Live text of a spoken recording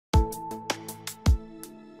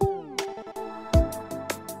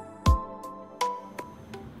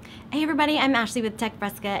Hey everybody, I'm Ashley with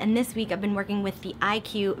TechFresca, and this week I've been working with the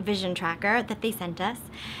EyeQue Vision Tracker that they sent us.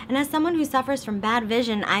 And as someone who suffers from bad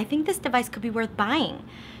vision, I think this device could be worth buying.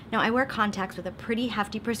 Now, I wear contacts with a pretty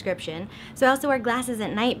hefty prescription, so I also wear glasses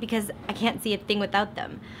at night because I can't see a thing without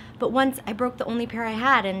them. But once I broke the only pair I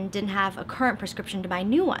had and didn't have a current prescription to buy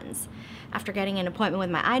new ones. After getting an appointment with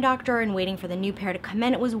my eye doctor and waiting for the new pair to come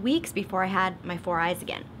in, it was weeks before I had my 4 eyes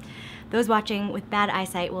again. Those watching with bad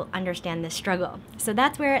eyesight will understand this struggle. So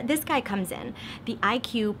that's where this guy comes in. The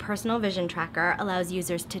EyeQue Personal Vision Tracker allows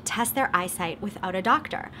users to test their eyesight without a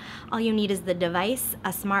doctor. All you need is the device, a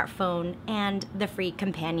smartphone, and the free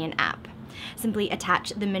companion app. Simply attach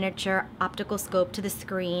the miniature optical scope to the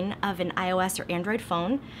screen of an iOS or Android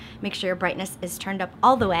phone, make sure your brightness is turned up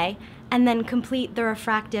all the way, and then complete the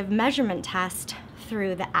refractive measurement test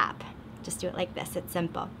through the app. Just do it like this, it's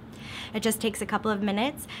simple. It just takes a couple of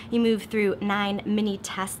minutes. You move through 9 mini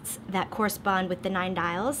tests that correspond with the 9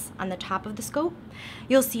 dials on the top of the scope.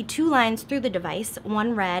 You'll see 2 lines through the device,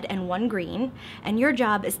 one red and one green, and your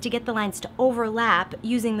job is to get the lines to overlap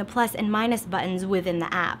using the plus and minus buttons within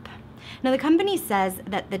the app. Now, the company says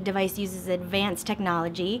that the device uses advanced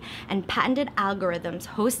technology and patented algorithms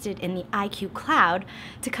hosted in the EyeQue cloud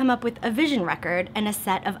to come up with a vision record and a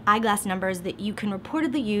set of eyeglass numbers that you can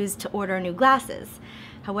reportedly use to order new glasses.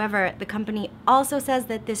 However, the company also says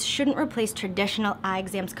that this shouldn't replace traditional eye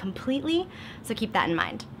exams completely, so keep that in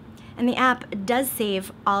mind. And the app does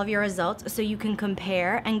save all of your results so you can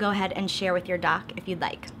compare and go ahead and share with your doc if you'd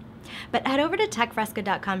like. But head over to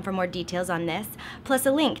techfresca.com for more details on this, plus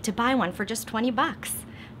a link to buy one for just 20 bucks.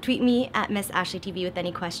 Tweet me at Miss Ashley TV with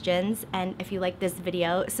any questions, and if you like this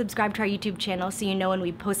video, subscribe to our YouTube channel so you know when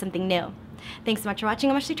we post something new. Thanks so much for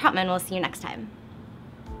watching. I'm Ashley Trotman. We'll see you next time.